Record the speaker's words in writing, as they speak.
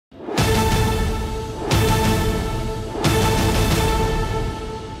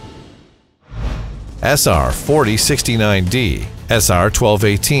SR4069D,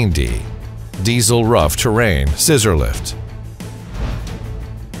 SR1218D, diesel rough terrain scissor lift.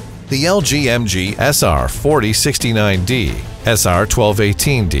 The LGMG SR4069D,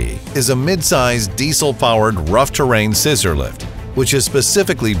 SR1218D is a mid-sized diesel-powered rough terrain scissor lift, which is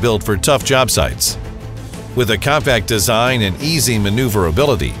specifically built for tough job sites. With a compact design and easy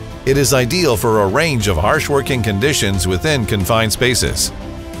maneuverability, it is ideal for a range of harsh working conditions within confined spaces.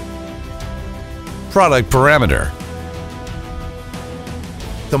 Product parameter.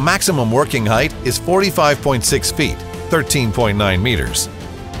 The maximum working height is 45.6 feet, 13.9 meters.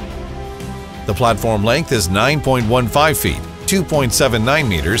 The platform length is 9.15 feet, 2.79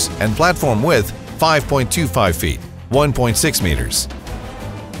 meters, and platform width 5.25 feet, 1.6 meters.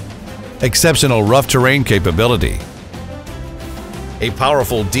 Exceptional rough terrain capability. A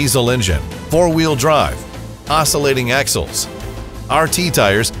powerful diesel engine, four-wheel drive, oscillating axles, RT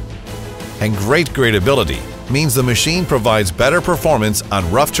tires, and great gradability means the machine provides better performance on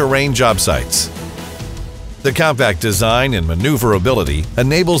rough terrain job sites. The compact design and maneuverability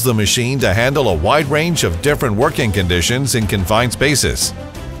enables the machine to handle a wide range of different working conditions in confined spaces.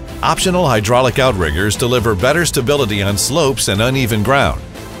 Optional hydraulic outriggers deliver better stability on slopes and uneven ground.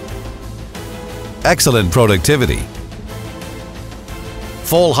 Excellent productivity.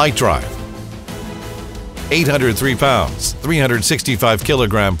 Full height drive. 803 pounds, 365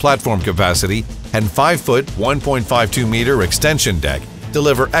 kilogram platform capacity, and 5-foot, 1.52 meter extension deck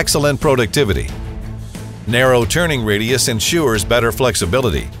deliver excellent productivity. Narrow turning radius ensures better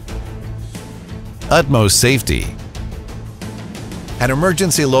flexibility. Utmost safety. An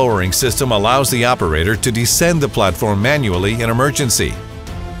emergency lowering system allows the operator to descend the platform manually in emergency.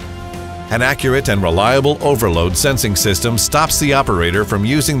 An accurate and reliable overload sensing system stops the operator from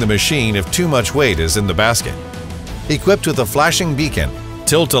using the machine if too much weight is in the basket. Equipped with a flashing beacon,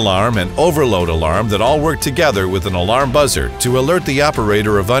 tilt alarm, and overload alarm that all work together with an alarm buzzer to alert the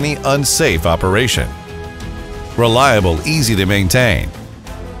operator of any unsafe operation. Reliable, easy to maintain.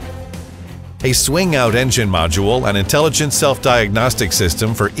 A swing-out engine module and intelligent self-diagnostic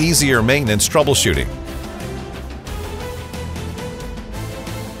system for easier maintenance troubleshooting.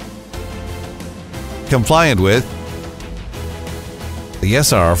 Compliant with the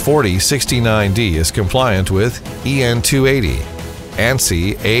SR4069D is compliant with EN 280,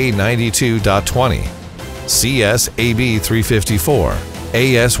 ANSI A92.20, CS AB 354,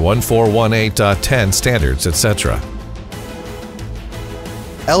 AS 1418.10 standards, etc.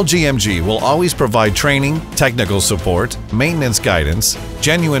 LGMG will always provide training, technical support, maintenance guidance,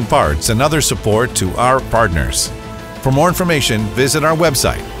 genuine parts, and other support to our partners. For more information, visit our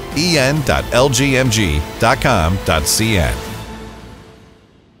website en.lgmg.com.cn.